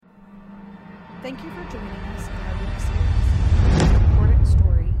Thank you for joining us in our Luke series, the most important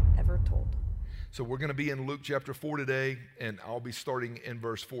story ever told. So we're going to be in Luke chapter 4 today, and I'll be starting in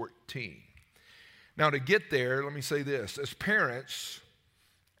verse 14. Now to get there, let me say this. As parents,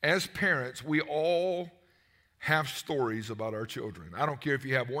 we all have stories about our children. I don't care if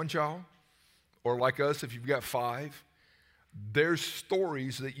you have one child, or like us, if you've got 5. There's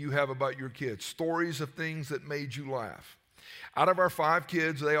stories that you have about your kids, stories of things that made you laugh. Out of our 5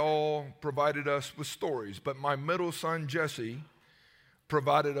 kids, they all provided us with stories, but my middle son, Jesse,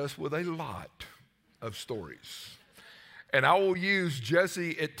 provided us with a lot of stories. And I will use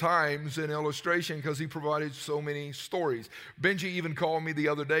Jesse at times in illustration because he provided so many stories. Benji even called me the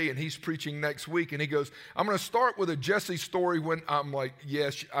other day, and he's preaching next week, and he goes, I'm going to start with a Jesse story. When I'm like,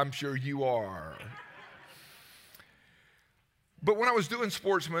 yes, I'm sure you are. But when I was doing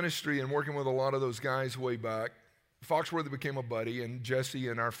sports ministry and working with a lot of those guys way back, Foxworthy became a buddy, and Jesse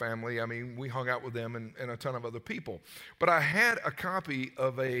and our family, we hung out with them and a ton of other people. But I had a copy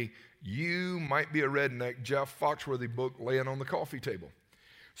of a You Might Be a Redneck Jeff Foxworthy book laying on the coffee table.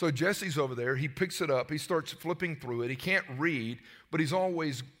 So Jesse's over there. He picks it up. He starts flipping through it. He can't read, but he's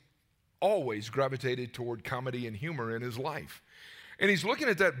always gravitated toward comedy and humor in his life. And he's looking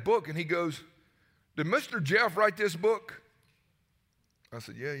at that book, and he goes, did Mr. Jeff write this book? I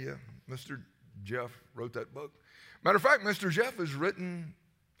said, yeah, Mr. Jeff wrote that book. Matter of fact, Mr. Jeff has written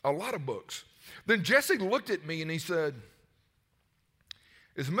a lot of books. Then Jesse looked at me and he said,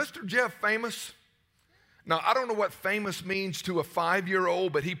 is Mr. Jeff famous? Now, I don't know what famous means to a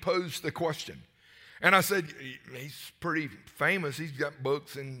 5-year-old, but he posed the question. And I said, he's pretty famous. He's got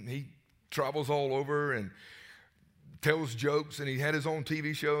books and he travels all over and tells jokes, and he had his own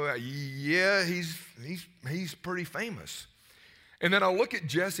TV show. Yeah, he's pretty famous. And then I look at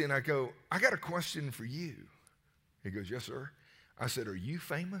Jesse and I go, I got a question for you. He goes, yes, sir. I said, are you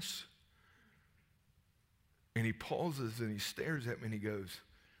famous? And he pauses and he stares at me and he goes,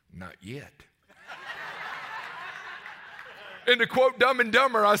 not yet. And to quote Dumb and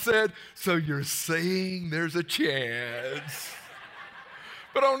Dumber, I said, so you're saying there's a chance.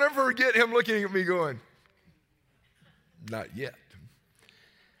 But I'll never forget him looking at me going, not yet.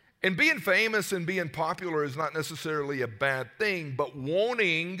 And being famous and being popular is not necessarily a bad thing, but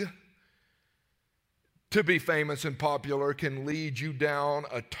wanting to be famous and popular can lead you down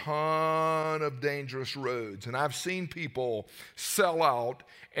a ton of dangerous roads. And I've seen people sell out,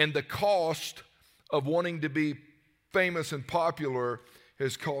 and the cost of wanting to be famous and popular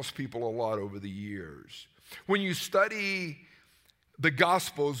has cost people a lot over the years. When you study the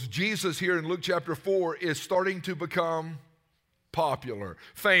Gospels, Jesus here in Luke chapter 4 is starting to become popular,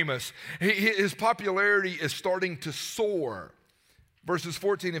 famous. His popularity is starting to soar. Verses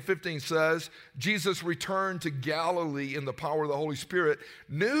 14 and 15 says, Jesus returned to Galilee in the power of the Holy Spirit.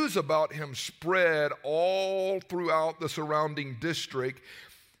 News about him spread all throughout the surrounding district.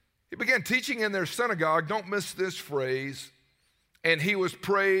 He began teaching in their synagogue. Don't miss this phrase. And he was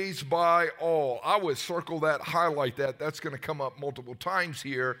praised by all. I would circle that, highlight that. That's going to come up multiple times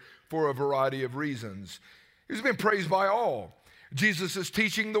here for a variety of reasons. He's been praised by all. Jesus is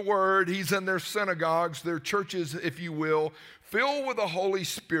teaching the word. He's in their synagogues, their churches, if you will, filled with the Holy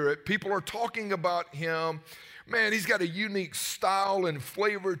Spirit. People are talking about him. Man, he's got a unique style and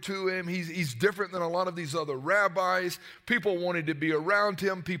flavor to him. He's different than a lot of these other rabbis. People wanted to be around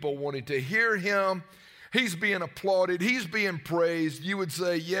him. People wanted to hear him. He's being applauded. He's being praised. You would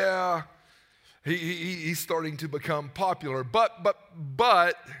say, yeah, he's starting to become popular.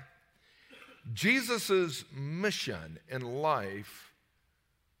 But Jesus' mission in life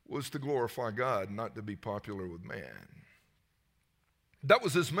was to glorify God, not to be popular with man. That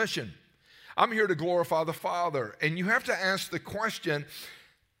was his mission. I'm here to glorify the Father. And you have to ask the question,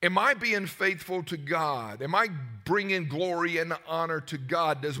 am I being faithful to God? Am I bringing glory and honor to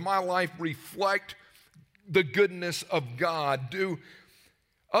God? Does my life reflect the goodness of God? Do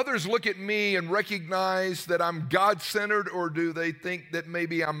others look at me and recognize that I'm God-centered, or do they think that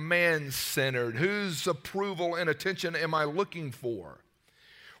maybe I'm man-centered? Whose approval and attention am I looking for?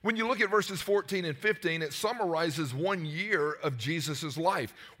 When you look at verses 14 and 15, it summarizes 1 year of Jesus'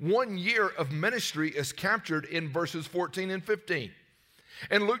 life. 1 year of ministry is captured in verses 14 and 15.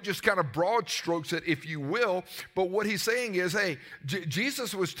 And Luke just kind of broad strokes it, if you will. But what he's saying is, hey,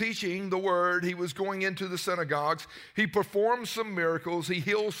 Jesus was teaching the word. He was going into the synagogues. He performed some miracles. He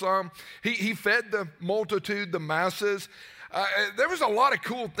healed some. He fed the multitude, the masses. There was a lot of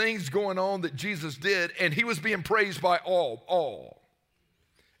cool things going on that Jesus did, and he was being praised by all.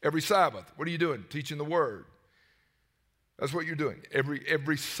 Every Sabbath, what are you doing? Teaching the word. That's what you're doing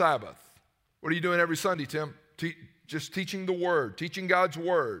every Sabbath. What are you doing every Sunday, Tim? Just teaching the word, teaching God's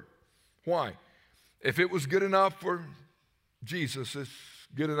word. Why? If it was good enough for Jesus, it's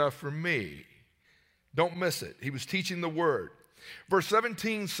good enough for me. Don't miss it. He was teaching the word. Verse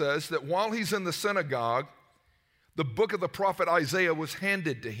 17 says that while he's in the synagogue, the book of the prophet Isaiah was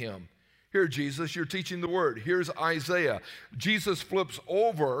handed to him. Here, Jesus, you're teaching the word. Here's Isaiah. Jesus flips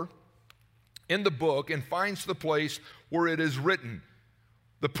over in the book and finds the place where it is written.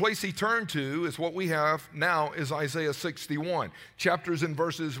 The place he turned to is what we have now is Isaiah 61. Chapters and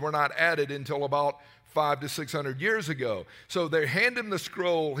verses were not added until about 500 to 600 years ago. So they hand him the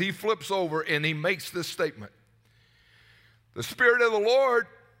scroll, he flips over, and he makes this statement. The Spirit of the Lord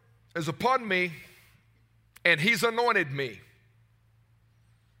is upon me, and he's anointed me.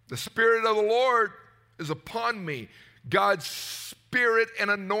 The Spirit of the Lord is upon me. God's Spirit and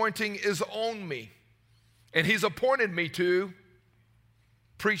anointing is on me. And he's appointed me to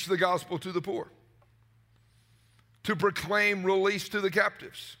preach the gospel to the poor, to proclaim release to the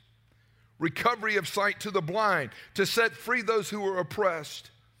captives, recovery of sight to the blind, to set free those who are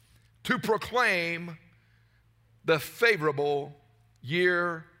oppressed, to proclaim the favorable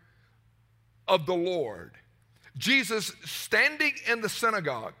year of the Lord. Jesus, standing in the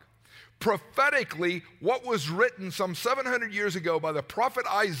synagogue, prophetically, what was written some 700 years ago by the prophet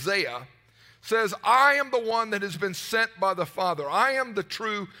Isaiah, says, I am the one that has been sent by the Father. I am the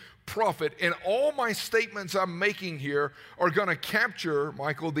true prophet. And all my statements I'm making here are going to capture,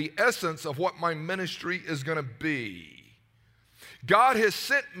 Michael, the essence of what my ministry is going to be. God has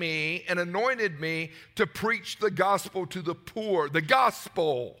sent me and anointed me to preach the gospel to the poor. The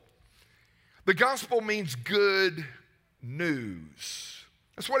gospel. The gospel means good news.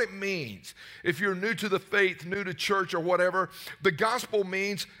 That's what it means. If you're new to the faith, new to church or whatever, the gospel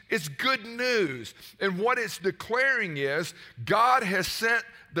means it's good news. And what it's declaring is God has sent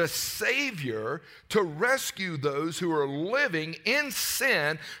the Savior to rescue those who are living in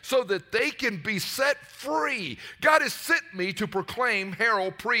sin so that they can be set free. God has sent me to proclaim,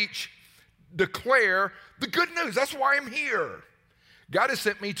 herald, preach, declare the good news. That's why I'm here. God has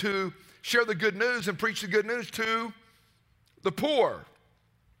sent me to share the good news and preach the good news to the poor.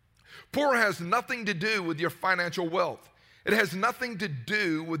 Poor has nothing to do with your financial wealth. It has nothing to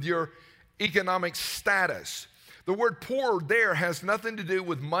do with your economic status. The word poor there has nothing to do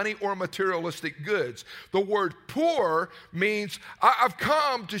with money or materialistic goods. The word poor means I've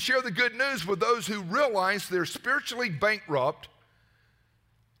come to share the good news with those who realize they're spiritually bankrupt,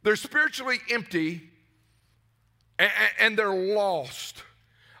 they're spiritually empty, and they're lost.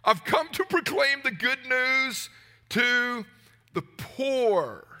 I've come to proclaim the good news to the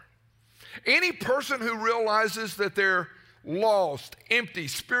poor. Any person who realizes that they're lost, empty,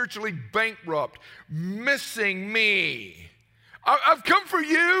 spiritually bankrupt, missing me, I've come for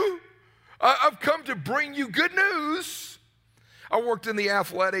you. I've come to bring you good news. I worked in the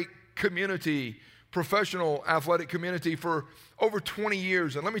athletic community, professional athletic community for over 20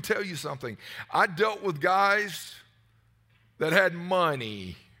 years. And let me tell you something. I dealt with guys that had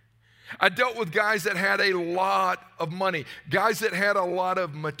money. I dealt with guys that had a lot of money, guys that had a lot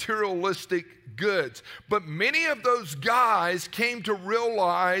of materialistic goods. But many of those guys came to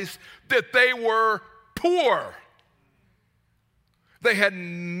realize that they were poor. They had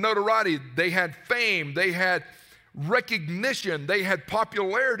notoriety, they had fame, they had recognition, they had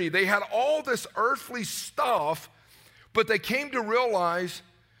popularity, they had all this earthly stuff, but they came to realize,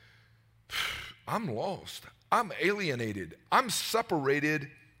 I'm lost, I'm alienated, I'm separated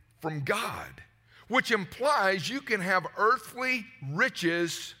from God, which implies you can have earthly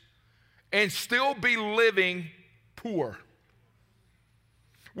riches and still be living poor.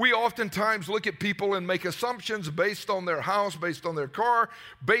 We oftentimes look at people and make assumptions based on their house, based on their car,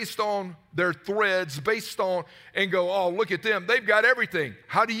 based on their threads, and go, oh, look at them, they've got everything.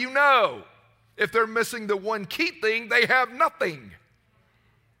 How do you know? If they're missing the one key thing, they have nothing.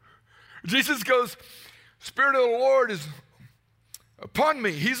 Jesus goes, Spirit of the Lord is upon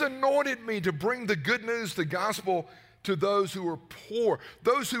me. He's anointed me to bring the good news, the gospel, to those who are poor,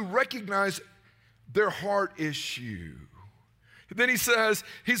 those who recognize their heart issue. Then he says,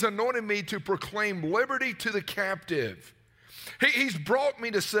 he's anointed me to proclaim liberty to the captive. He's brought me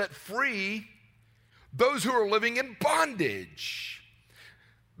to set free those who are living in bondage.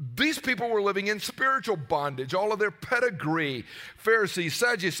 These people were living in spiritual bondage, all of their pedigree, Pharisees,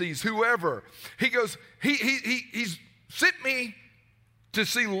 Sadducees, whoever. He goes, he's sent me to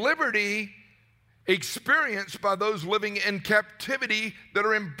see liberty experienced by those living in captivity that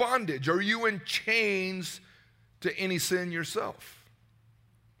are in bondage. Are you in chains to any sin yourself?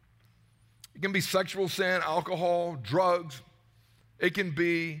 It can be sexual sin, alcohol, drugs. It can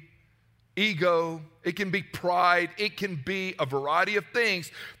be ego, it can be pride, it can be a variety of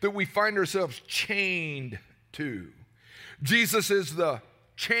things that we find ourselves chained to. Jesus is the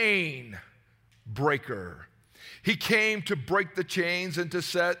chain breaker. He came to break the chains and to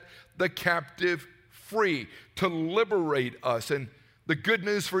set the captive free, to liberate us. And the good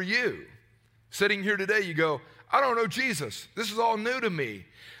news for you, sitting here today, you go, I don't know Jesus. This is all new to me.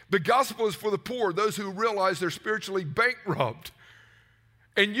 The gospel is for the poor, those who realize they're spiritually bankrupt.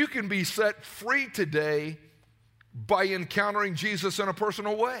 And you can be set free today by encountering Jesus in a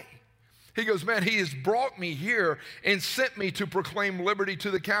personal way. He goes, man, he has brought me here and sent me to proclaim liberty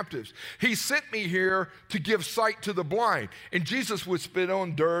to the captives. He sent me here to give sight to the blind. And Jesus would spit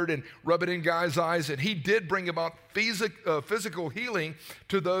on dirt and rub it in guys' eyes. And he did bring about physical healing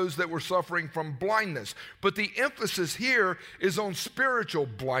to those that were suffering from blindness. But the emphasis here is on spiritual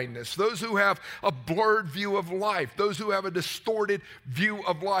blindness. Those who have a blurred view of life. Those who have a distorted view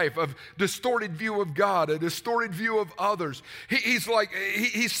of life, a distorted view of God, a distorted view of others. He's like,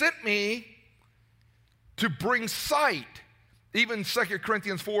 he sent me to bring sight. Even 2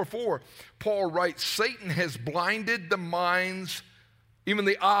 Corinthians 4:4, Paul writes, Satan has blinded the minds, even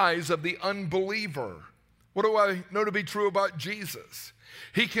the eyes of the unbeliever. What do I know to be true about Jesus?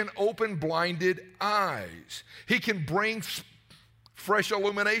 He can open blinded eyes. He can bring fresh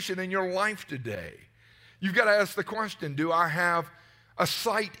illumination in your life today. You've got to ask the question, do I have a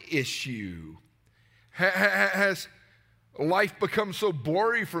sight issue? Has life becomes so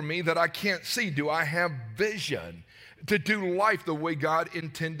blurry for me that I can't see? Do I have vision to do life the way God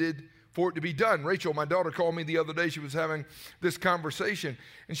intended for it to be done? Rachel, my daughter, called me the other day. She was having this conversation,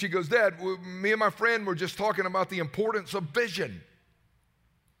 and she goes, Dad, me and my friend were just talking about the importance of vision.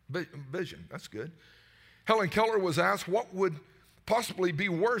 Vision, that's good. Helen Keller was asked, what would possibly be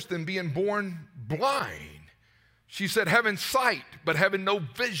worse than being born blind? She said, having sight, but having no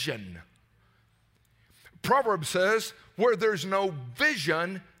vision. Proverbs says, where there's no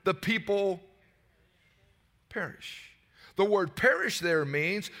vision, the people perish. The word perish there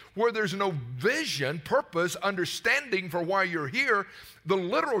means where there's no vision, purpose, understanding for why you're here. The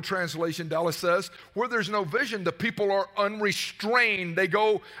literal translation, Dallas says, where there's no vision, the people are unrestrained. They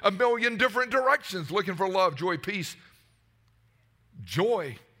go a million different directions looking for love, joy, peace,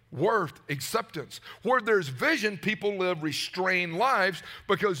 joy, worth, acceptance. Where there's vision, people live restrained lives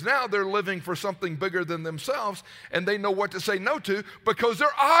because now they're living for something bigger than themselves, and they know what to say no to because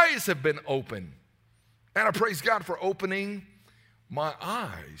their eyes have been opened. And I praise God for opening my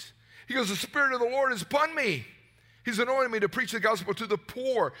eyes. He goes, the Spirit of the Lord is upon me. He's anointed me to preach the gospel to the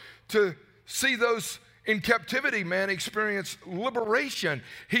poor, to see those in captivity, man, experience liberation.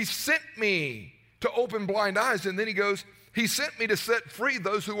 He sent me to open blind eyes. And then he goes, he sent me to set free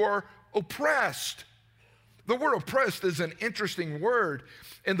those who are oppressed. The word oppressed is an interesting word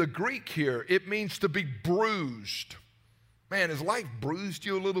in the Greek here. It means to be bruised. Man, has life bruised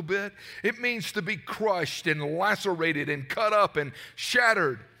you a little bit? It means to be crushed and lacerated and cut up and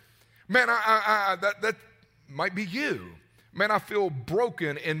shattered. Man, that might be you. Man, I feel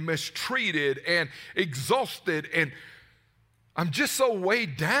broken and mistreated and exhausted, and I'm just so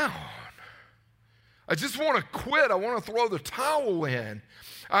weighed down. I just want to quit. I want to throw the towel in.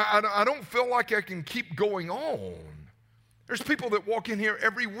 I don't feel like I can keep going on. There's people that walk in here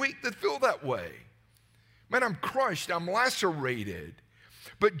every week that feel that way. Man, I'm crushed, I'm lacerated.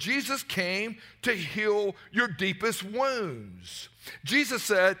 But Jesus came to heal your deepest wounds. Jesus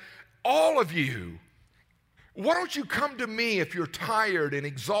said, all of you, why don't you come to me if you're tired and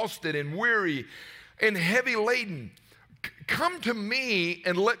exhausted and weary and heavy laden? Come to me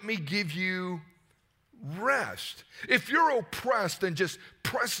and let me give you rest. If you're oppressed and just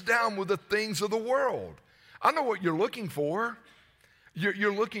pressed down with the things of the world, I know what you're looking for.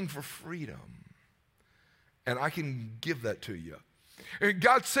 You're looking for freedom. And I can give that to you. And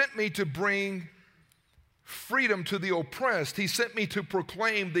God sent me to bring freedom to the oppressed. He sent me to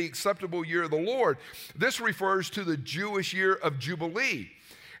proclaim the acceptable year of the Lord. This refers to the Jewish year of Jubilee.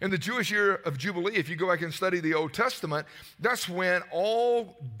 In the Jewish year of Jubilee, if you go back and study the Old Testament, that's when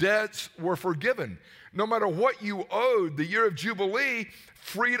all debts were forgiven. No matter what you owed, the year of Jubilee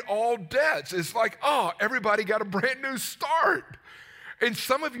freed all debts. It's like, oh, everybody got a brand new start. And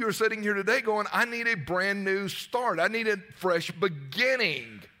some of you are sitting here today going, I need a brand new start. I need a fresh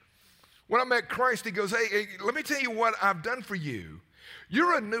beginning. When I met Christ, he goes, hey, let me tell you what I've done for you.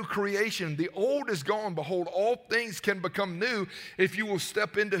 You're a new creation. The old is gone. Behold, all things can become new if you will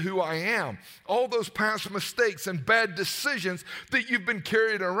step into who I am. All those past mistakes and bad decisions that you've been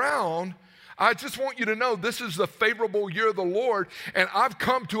carrying around, I just want you to know this is the favorable year of the Lord, and I've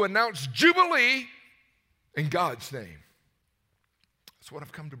come to announce Jubilee in God's name. That's what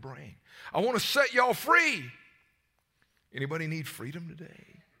I've come to bring. I want to set y'all free. Anybody need freedom today?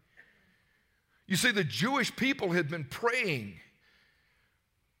 You see, the Jewish people had been praying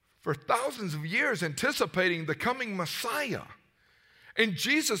for thousands of years, anticipating the coming Messiah. And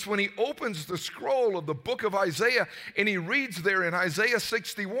Jesus, when he opens the scroll of the book of Isaiah and he reads there in Isaiah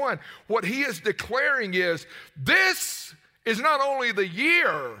 61, what he is declaring is, this is not only the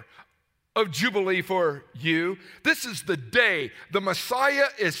year of Jubilee for you, this is the day the Messiah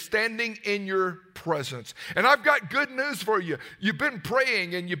is standing in your presence. And I've got good news for you. You've been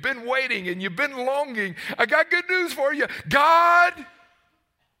praying and you've been waiting and you've been longing. I got good news for you. God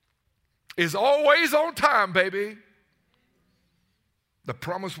is always on time, baby. The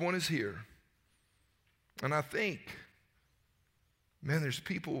promised one is here. And I think, man, there's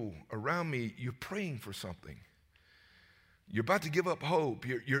people around me, you're praying for something. You're about to give up hope.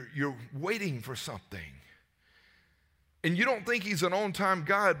 You're waiting for something. And you don't think he's an on-time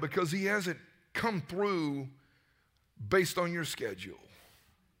God because he hasn't come through based on your schedule.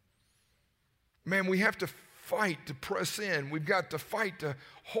 Man, we have to fight to press in. We've got to fight to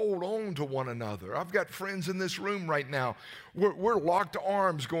hold on to one another. I've got friends in this room right now. We're locked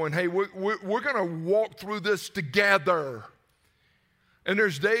arms going, hey, we're going to walk through this together. And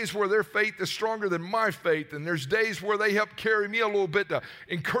there's days where their faith is stronger than my faith. And there's days where they help carry me a little bit to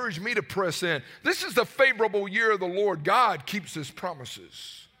encourage me to press in. This is the favorable year of the Lord. God keeps his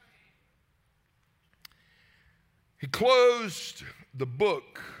promises. He closed the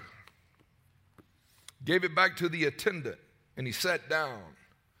book, gave it back to the attendant, and he sat down.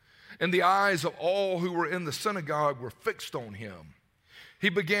 And the eyes of all who were in the synagogue were fixed on him. He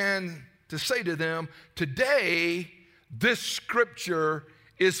began to say to them, today, this scripture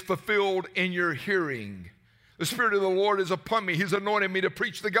is fulfilled in your hearing. The Spirit of the Lord is upon me. He's anointed me to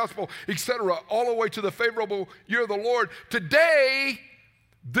preach the gospel, etc., all the way to the favorable year of the Lord. Today,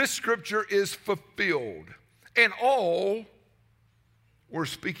 this scripture is fulfilled. And all were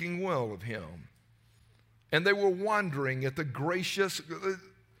speaking well of him. And they were wondering at the gracious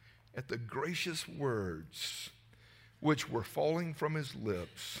words which were falling from his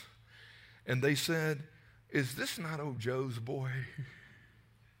lips. And they said, is this not old Joe's boy?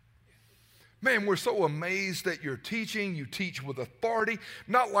 Man, we're so amazed at your teaching. You teach with authority,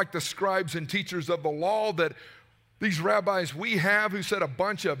 not like the scribes and teachers of the law that these rabbis we have who said a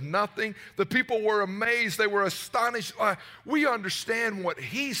bunch of nothing. The people were amazed. They were astonished. We understand what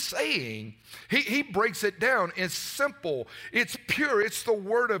he's saying. He breaks it down. It's simple. It's pure. It's the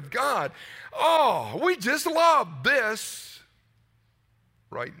Word of God. Oh, we just love this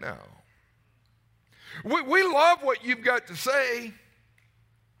right now. We love what you've got to say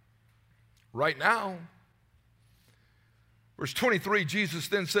right now. Verse 23, Jesus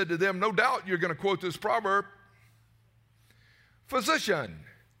then said to them, no doubt you're going to quote this proverb. Physician,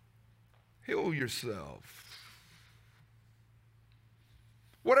 heal yourself.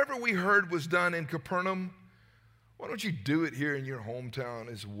 Whatever we heard was done in Capernaum, why don't you do it here in your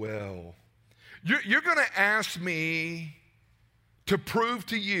hometown as well? You're going to ask me to prove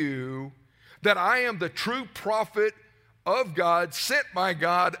to you that I am the true prophet of God, sent by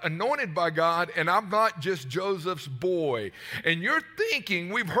God, anointed by God, and I'm not just Joseph's boy. And you're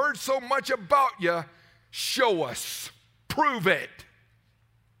thinking, we've heard so much about you, show us, prove it.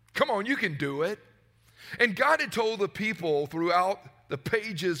 Come on, you can do it. And God had told the people throughout the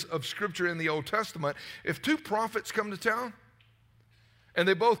pages of Scripture in the Old Testament, if two prophets come to town, and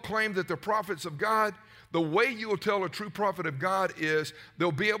they both claim that they're prophets of God, the way you will tell a true prophet of God is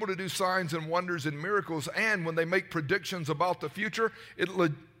they'll be able to do signs and wonders and miracles, and when they make predictions about the future,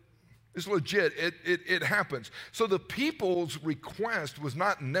 it's legit. It happens. So the people's request was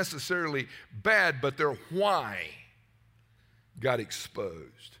not necessarily bad, but their why got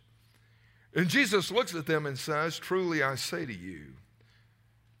exposed. And Jesus looks at them and says, truly I say to you,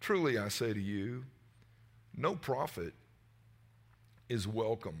 no prophet is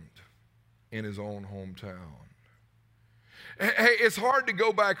welcomed in his own hometown. Hey, it's hard to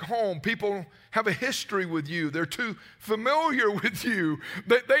go back home. People have a history with you. They're too familiar with you.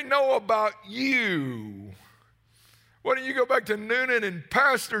 They know about you. Why don't you go back to Noonan and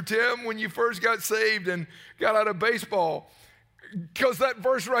Pastor Tim when you first got saved and got out of baseball? Because that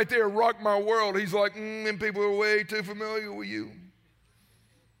verse right there rocked my world. He's like, them people are way too familiar with you.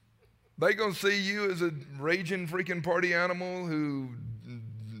 They gonna see you as a raging freaking party animal who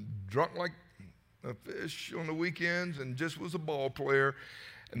drunk like a fish on the weekends and just was a ball player,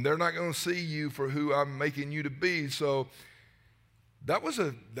 and they're not going to see you for who I'm making you to be. So that was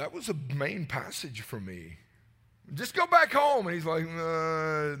a main passage for me. Just go back home. And he's like,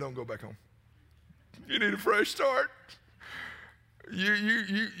 no, don't go back home. You need a fresh start.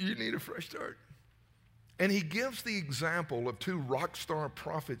 You need a fresh start. And he gives the example of two rock star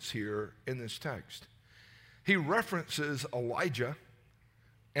prophets here in this text. He references Elijah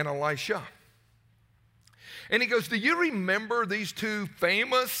and Elisha. And he goes, do you remember these two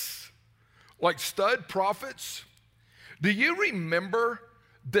famous, like stud prophets? Do you remember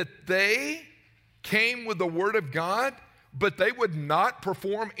that they came with the word of God, but they would not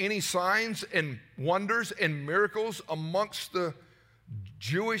perform any signs and wonders and miracles amongst the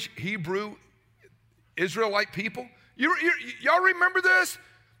Jewish, Hebrew, Israelite people? Y'all remember this?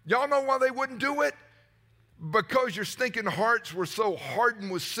 Y'all know why they wouldn't do it? Because your stinking hearts were so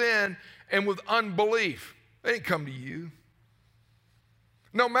hardened with sin and with unbelief. They didn't come to you.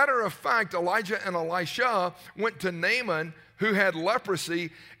 No matter of fact, Elijah and Elisha went to Naaman, who had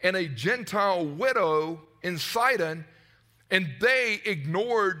leprosy, and a Gentile widow in Sidon, and they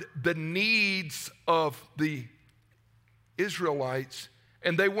ignored the needs of the Israelites,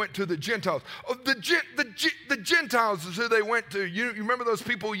 and they went to the Gentiles. Oh, the Gentiles is who they went to. You remember those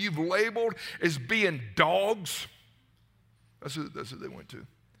people you've labeled as being dogs? That's who they went to.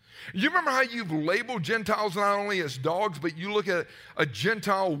 You remember how you've labeled Gentiles not only as dogs, but you look at a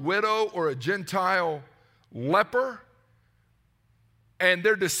Gentile widow or a Gentile leper, and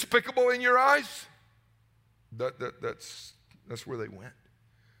they're despicable in your eyes? That's where they went.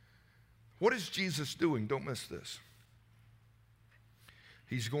 What is Jesus doing? Don't miss this.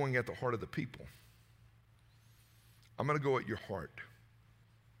 He's going at the heart of the people. I'm going to go at your heart.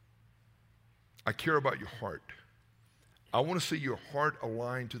 I care about your heart. I want to see your heart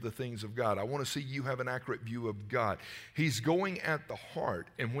aligned to the things of God. I want to see you have an accurate view of God. He's going at the heart,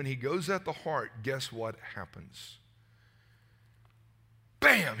 and when he goes at the heart, guess what happens?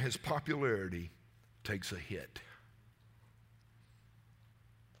 Bam! His popularity takes a hit.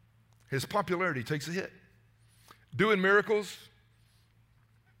 His popularity takes a hit. Doing miracles,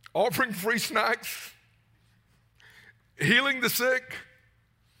 offering free snacks, healing the sick,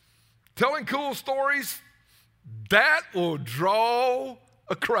 telling cool stories, that will draw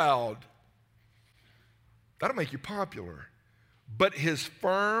a crowd. That'll make you popular. But his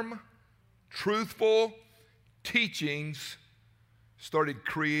firm, truthful teachings started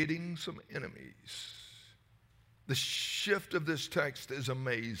creating some enemies. The shift of this text is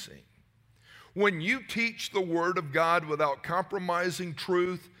amazing. When you teach the Word of God without compromising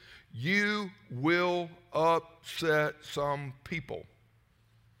truth, you will upset some people.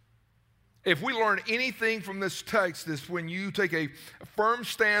 If we learn anything from this text, is when you take a firm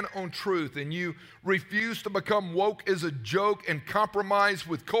stand on truth and you refuse to become woke as a joke and compromise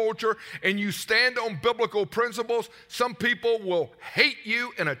with culture, and you stand on biblical principles, some people will hate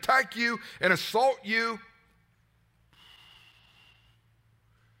you and attack you and assault you.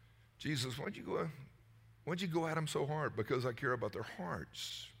 Jesus, why'd you go at them so hard? Because I care about their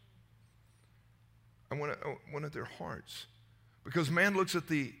hearts. I want at their hearts. Because man looks at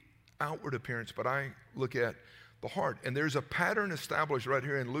the outward appearance, but I look at the heart. And there's a pattern established right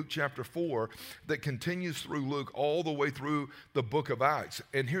here in Luke chapter 4 that continues through Luke all the way through the book of Acts.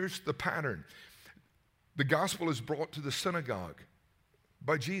 And here's the pattern. The gospel is brought to the synagogue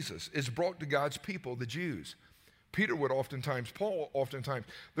by Jesus. It's brought to God's people, the Jews. Peter would oftentimes, Paul oftentimes,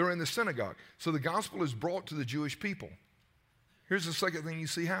 they're in the synagogue. So the gospel is brought to the Jewish people. Here's the second thing you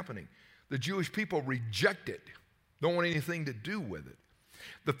see happening. The Jewish people reject it, don't want anything to do with it.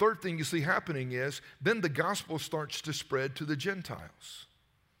 The third thing you see happening is then the gospel starts to spread to the Gentiles.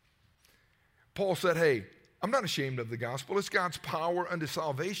 Paul said, hey, I'm not ashamed of the gospel. It's God's power unto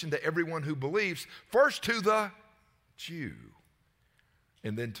salvation to everyone who believes, first to the Jew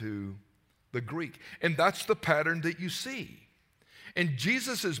and then to the Greek. And that's the pattern that you see. And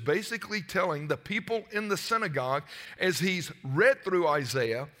Jesus is basically telling the people in the synagogue, as he's read through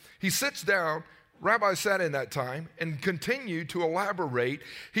Isaiah, he sits down. Rabbis sat in that time and continued to elaborate.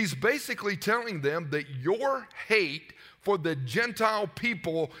 He's basically telling them that your hate for the Gentile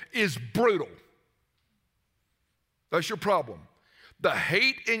people is brutal. That's your problem. The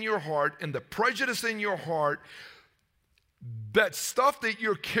hate in your heart and the prejudice in your heart, that stuff that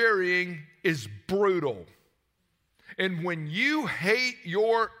you're carrying is brutal. And when you hate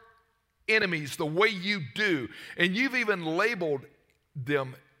your enemies the way you do, and you've even labeled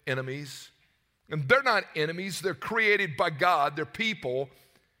them enemies, and they're not enemies, they're created by God, they're people.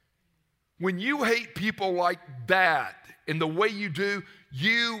 When you hate people like that in the way you do,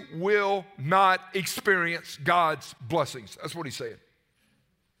 you will not experience God's blessings. That's what he's saying.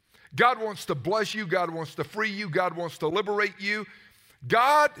 God wants to bless you. God wants to free you. God wants to liberate you.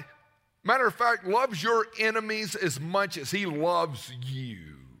 God, matter of fact, loves your enemies as much as he loves you.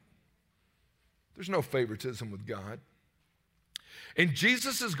 There's no favoritism with God. And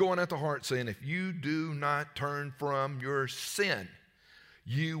Jesus is going at the heart saying, if you do not turn from your sin,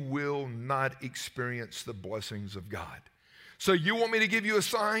 you will not experience the blessings of God. So you want me to give you a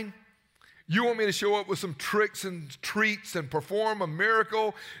sign? You want me to show up with some tricks and treats and perform a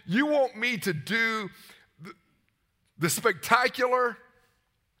miracle? You want me to do the spectacular?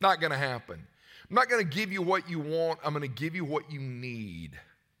 Not going to happen. I'm not going to give you what you want. I'm going to give you what you need.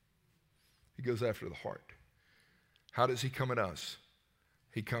 He goes after the heart. How does he come at us?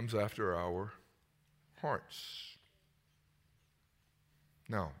 He comes after our hearts.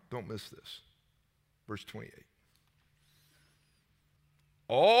 Now, don't miss this. Verse 28.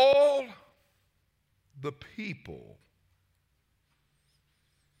 All the people,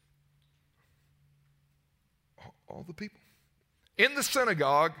 in the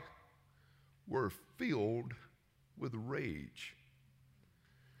synagogue were filled with rage.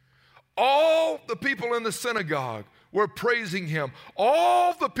 All the people in the synagogue were praising him.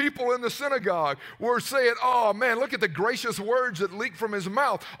 All the people in the synagogue were saying, oh man, look at the gracious words that leaked from his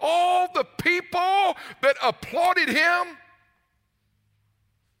mouth. All the people that applauded him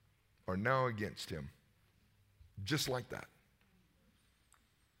are now against him. Just like that.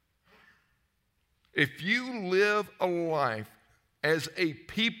 If you live a life as a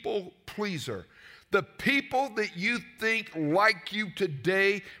people pleaser, the people that you think like you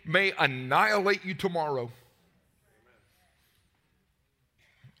today may annihilate you tomorrow.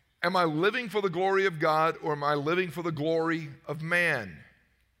 Am I living for the glory of God, or am I living for the glory of man?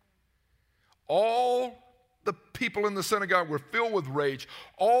 All the people in the synagogue were filled with rage.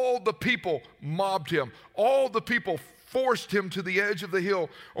 All the people mobbed him. All the people forced him to the edge of the hill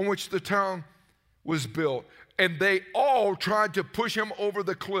on which the town was built. And they all tried to push him over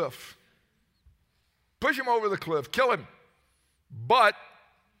the cliff. Push him over the cliff, kill him. But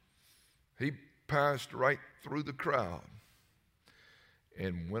he passed right through the crowd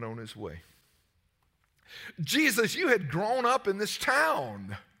and went on his way. Jesus, you had grown up in this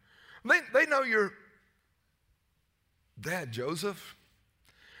town. They know your dad, Joseph.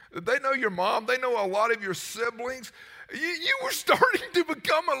 They know your mom. They know a lot of your siblings. You were starting to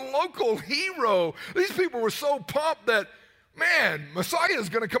become a local hero. These people were so pumped that, man, Messiah is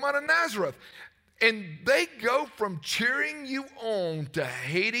going to come out of Nazareth. And they go from cheering you on to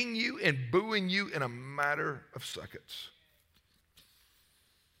hating you and booing you in a matter of seconds.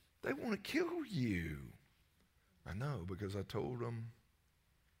 They want to kill you. I know, because I told them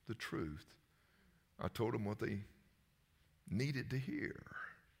the truth. I told them what they needed to hear.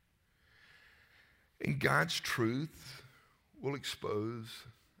 And God's truth will expose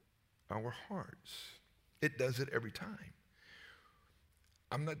our hearts. It does it every time.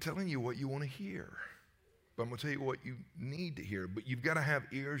 I'm not telling you what you want to hear, but I'm going to tell you what you need to hear. But you've got to have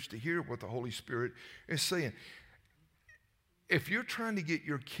ears to hear what the Holy Spirit is saying. If you're trying to get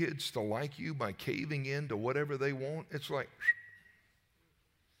your kids to like you by caving into whatever they want, it's like,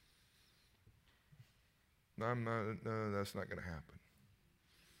 no, that's not going to happen.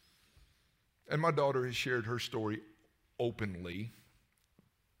 And my daughter has shared her story openly,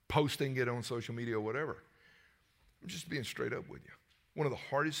 posting it on social media or whatever. I'm just being straight up with you. One of the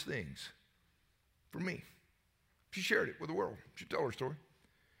hardest things for me, she shared it with the world. She told her story.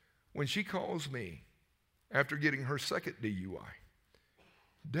 When she calls me after getting her second DUI,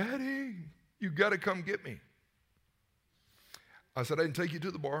 Daddy, you got to come get me. I said, I didn't take you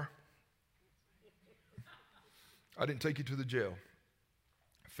to the bar. I didn't take you to the jail.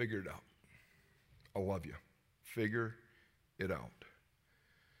 Figure it out. I love you. Figure it out.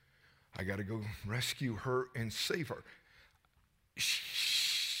 I got to go rescue her and save her.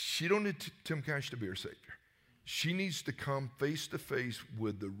 She don't need Tim Cash to be her Savior. She needs to come face to face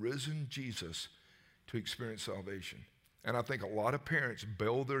with the risen Jesus to experience salvation. And I think a lot of parents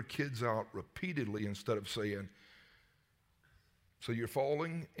bail their kids out repeatedly instead of saying, so you're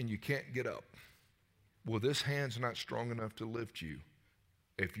falling and you can't get up. Well, this hand's not strong enough to lift you.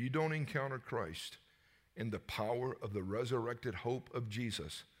 If you don't encounter Christ in the power of the resurrected hope of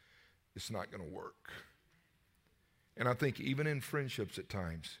Jesus, it's not going to work. And I think even in friendships at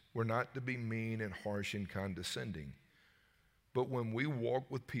times, we're not to be mean and harsh and condescending. But when we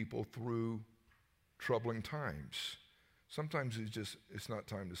walk with people through troubling times, sometimes it's not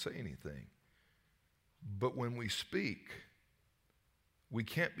time to say anything. But when we speak, we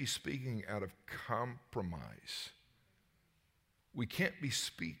can't be speaking out of compromise. We can't be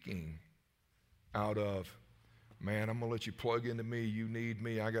speaking out of, man, I'm going to let you plug into me. You need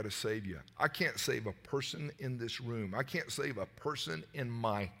me. I got to save you. I can't save a person in this room. I can't save a person in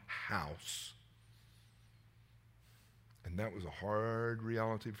my house. And that was a hard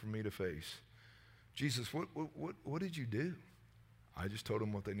reality for me to face. Jesus, what did you do? I just told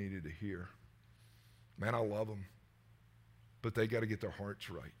them what they needed to hear. Man, I love them. But they got to get their hearts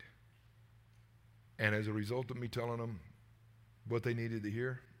right. And as a result of me telling them what they needed to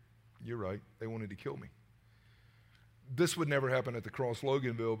hear, you're right, they wanted to kill me. This would never happen at the Cross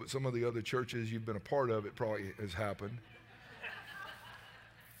Loganville, but some of the other churches you've been a part of, it probably has happened.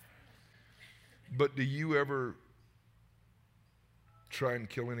 But do you ever try and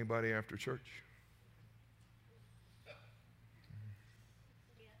kill anybody after church?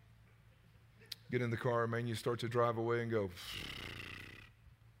 Get in the car, man, you start to drive away and go,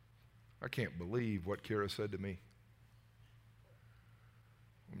 I can't believe what Kara said to me.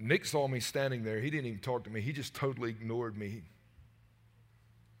 Nick saw me standing there. He didn't even talk to me. He just totally ignored me.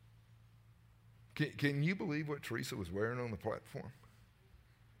 Can you believe what Teresa was wearing on the platform?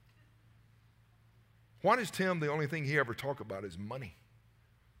 Why does Tim, the only thing he ever talk about is money?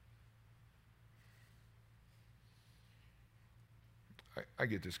 I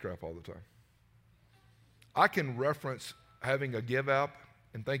get this crap all the time. I can reference having a give app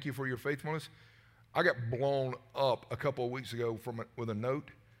and thank you for your faithfulness. I got blown up a couple of weeks ago with a note.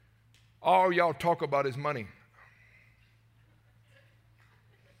 All y'all talk about is money.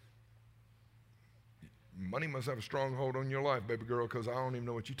 Money must have a strong hold on your life, baby girl, because I don't even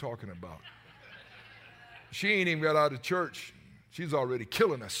know what you're talking about. She ain't even got out of church. She's already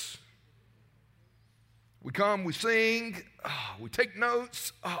killing us. We come, we sing, we take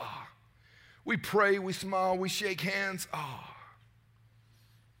notes, we pray, we smile, we shake hands.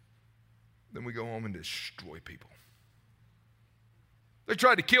 Then we go home and destroy people. They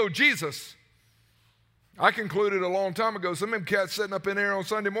tried to kill Jesus. I concluded a long time ago, some of them cats sitting up in there on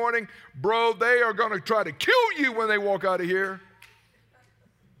Sunday morning, bro, they are going to try to kill you when they walk out of here.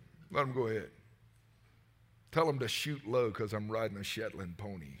 Let them go ahead. Tell them to shoot low because I'm riding a Shetland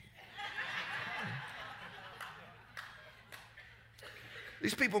pony.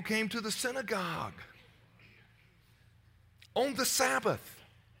 These people came to the synagogue on the Sabbath,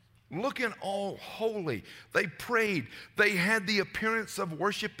 looking all holy. They prayed. They had the appearance of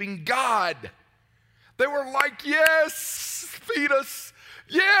worshiping God. They were like, yes, feed us.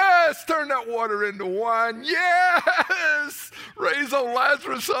 Yes, turn that water into wine. Yes, raise old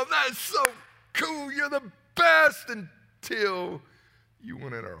Lazarus up. That's so cool. You're the best, until you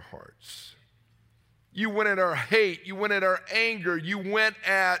went at our hearts. You went at our hate. You went at our anger. You went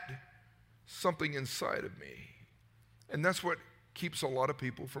at something inside of me. And that's what keeps a lot of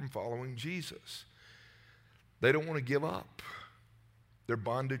people from following Jesus. They don't want to give up their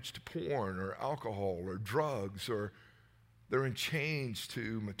bondage to porn or alcohol or drugs, or they're in chains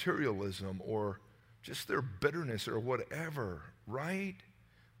to materialism or just their bitterness or whatever, right?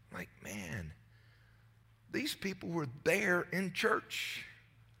 Like, man, these people were there in church.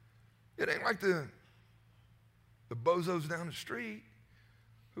 It ain't like the bozos down the street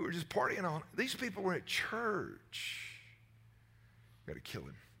who were just partying on. These people were at church. Got to kill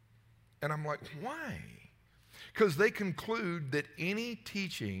him. And I'm like, why? Because they conclude that any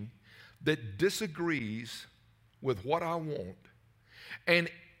teaching that disagrees with what I want, and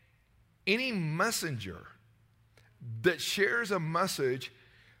any messenger that shares a message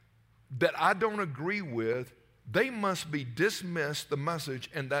that I don't agree with, they must be dismissed, the message,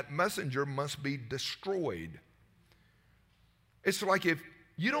 and that messenger must be destroyed. It's like if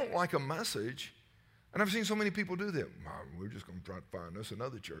you don't like a message, and I've seen so many people do that. We're just going to try to find us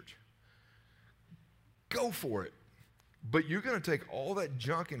another church. Go for it. But you're going to take all that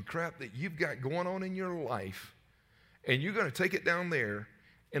junk and crap that you've got going on in your life, and you're going to take it down there,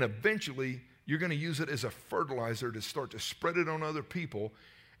 and eventually you're going to use it as a fertilizer to start to spread it on other people,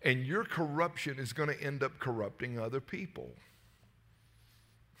 and your corruption is going to end up corrupting other people.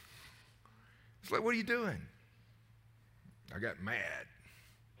 It's like, what are you doing? I got mad.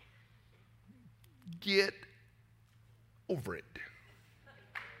 Get over it.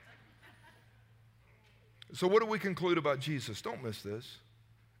 So what do we conclude about Jesus? Don't miss this.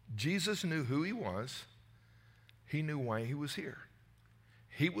 Jesus knew who he was. He knew why he was here.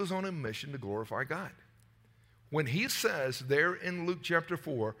 He was on a mission to glorify God. When he says there in Luke chapter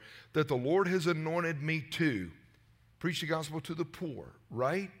 4 that the Lord has anointed me to preach the gospel to the poor,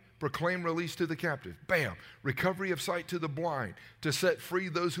 right? Proclaim release to the captive. Bam. Recovery of sight to the blind. To set free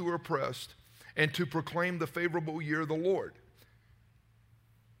those who are oppressed. And to proclaim the favorable year of the Lord.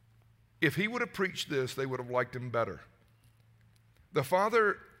 If he would have preached this, they would have liked him better. The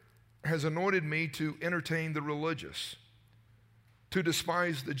Father has anointed me to entertain the religious, to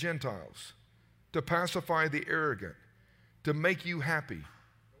despise the Gentiles, to pacify the arrogant, to make you happy,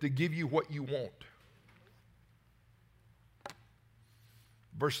 to give you what you want.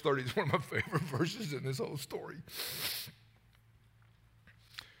 Verse 30 is one of my favorite verses in this whole story.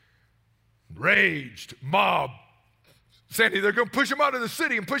 Raged, mob. Sandy, they're going to push him out of the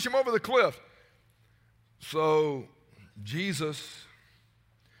city and push him over the cliff. So Jesus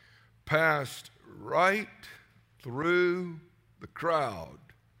passed right through the crowd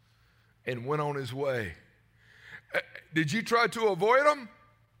and went on his way. Did you try to avoid him?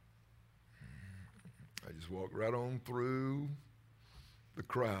 I just walked right on through the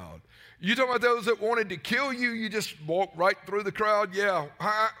crowd. You talking about those that wanted to kill you, you just walked right through the crowd? Yeah.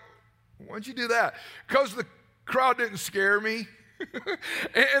 Why'd you do that? Because the crowd didn't scare me.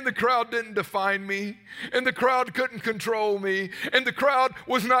 And the crowd didn't define me. And the crowd couldn't control me. And the crowd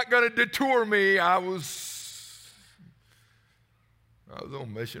was not going to detour me. I was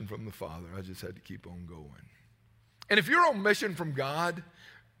on mission from the Father. I just had to keep on going. And if you're on mission from God,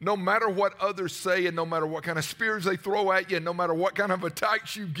 no matter what others say and no matter what kind of spears they throw at you and no matter what kind of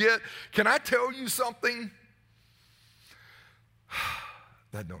attacks you get, can I tell you something?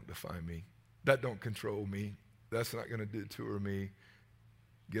 That don't define me. That don't control me. That's not going to detour me.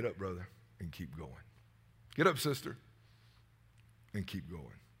 Get up, brother, and keep going. Get up, sister, and keep going.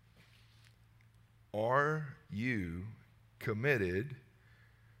 Are you committed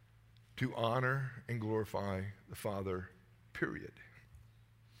to honor and glorify the Father, period?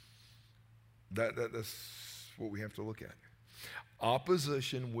 That's what we have to look at.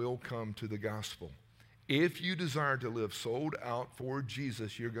 Opposition will come to the gospel. If you desire to live sold out for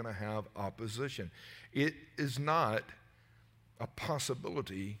Jesus, you're going to have opposition. It is not a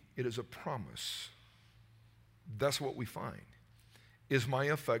possibility, it is a promise. That's what we find. Is my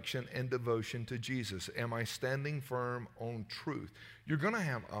affection and devotion to Jesus? Am I standing firm on truth? You're going to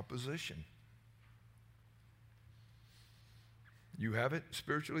have opposition. You have it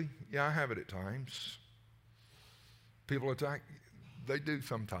spiritually? Yeah, I have it at times. People attack, they do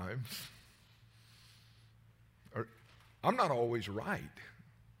sometimes. I'm not always right.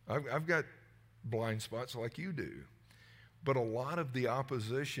 I've got blind spots like you do. But a lot of the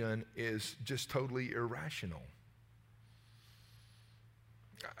opposition is just totally irrational.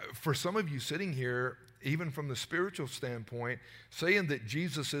 For some of you sitting here, even from the spiritual standpoint, saying that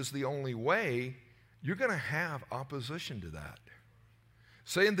Jesus is the only way, you're going to have opposition to that.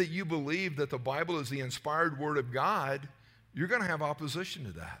 Saying that you believe that the Bible is the inspired Word of God, you're going to have opposition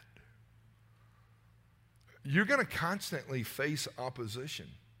to that. You're going to constantly face opposition.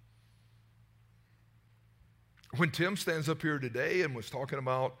 When Tim stands up here today and was talking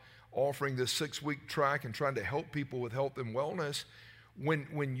about offering this 6-week track and trying to help people with health and wellness,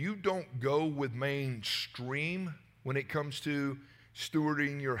 when you don't go with mainstream when it comes to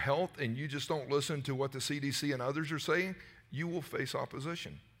stewarding your health and you just don't listen to what the CDC and others are saying, you will face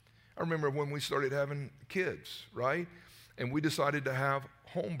opposition. I remember when we started having kids, right? And we decided to have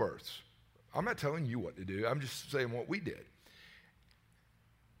home births. I'm not telling you what to do. I'm just saying what we did.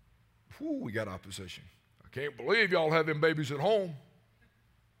 Whew, we got opposition. I can't believe y'all having babies at home.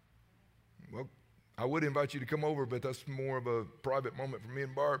 Well, I would invite you to come over, but that's more of a private moment for me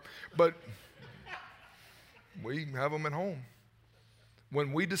and Barb. But we have them at home.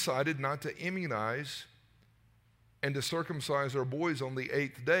 When we decided not to immunize and to circumcise our boys on the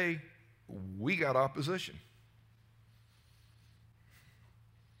 8th day, we got opposition.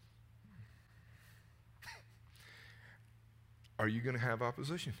 Are you going to have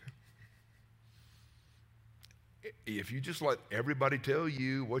opposition? If you just let everybody tell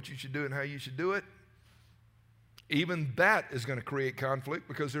you what you should do and how you should do it, even that is going to create conflict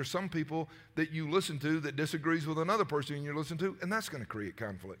because there's some people that you listen to that disagrees with another person you listen to, and that's going to create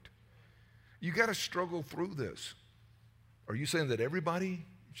conflict. You got to struggle through this. Are you saying that everybody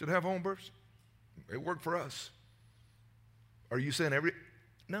should have home births? It worked for us. Are you saying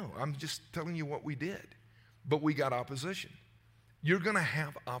No, I'm just telling you what we did. But we got opposition. You're going to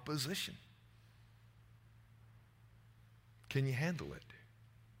have opposition. Can you handle it?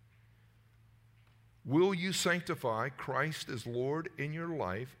 Will you sanctify Christ as Lord in your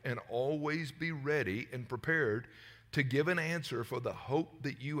life and always be ready and prepared to give an answer for the hope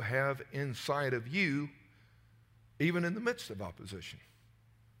that you have inside of you, even in the midst of opposition?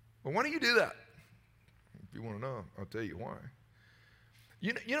 Well, why don't you do that? If you want to know, I'll tell you why.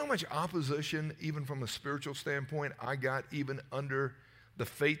 You know how much opposition, even from a spiritual standpoint, I got even under the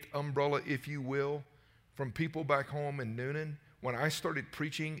faith umbrella, if you will, from people back home in Noonan when I started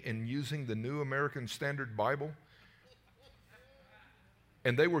preaching and using the New American Standard Bible,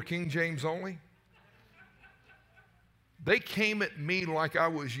 and they were King James only. They came at me like I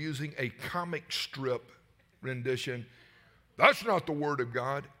was using a comic strip rendition. That's not the Word of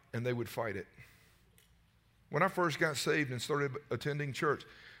God, and they would fight it. When I first got saved and started attending church,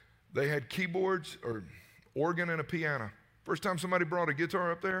 they had keyboards or organ and a piano. First time somebody brought a guitar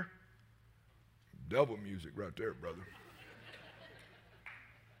up there, devil music right there, brother.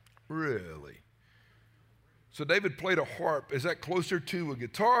 Really? So David played a harp. Is that closer to a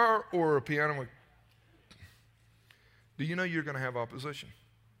guitar or a piano? Do you know you're going to have opposition?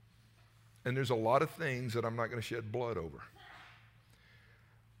 And there's a lot of things that I'm not going to shed blood over.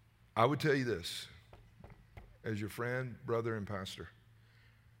 I would tell you this, as your friend, brother, and pastor,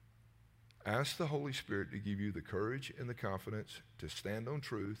 ask the Holy Spirit to give you the courage and the confidence to stand on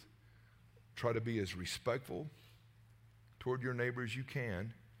truth, try to be as respectful toward your neighbor as you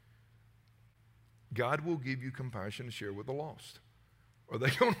can. God will give you compassion to share with the lost. Are they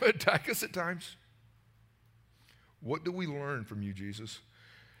going to attack us at times? What do we learn from you, Jesus?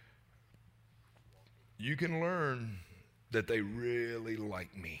 You can learn that they really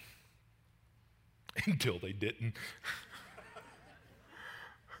like me until they didn't.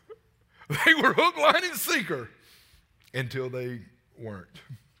 They were hook, line, and sinker until they weren't.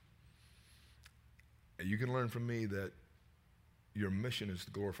 And you can learn from me that your mission is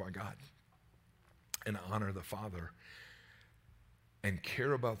to glorify God and honor the Father and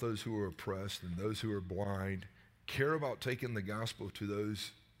care about those who are oppressed and those who are blind. Care about taking the gospel to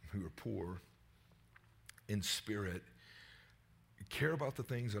those who are poor in spirit. Care about the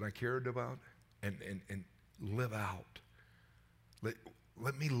things that I cared about and live out.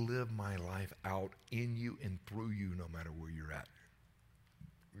 Let me live my life out in you and through you no matter where you're at.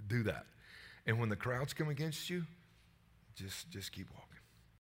 Do that. And when the crowds come against you, just keep walking.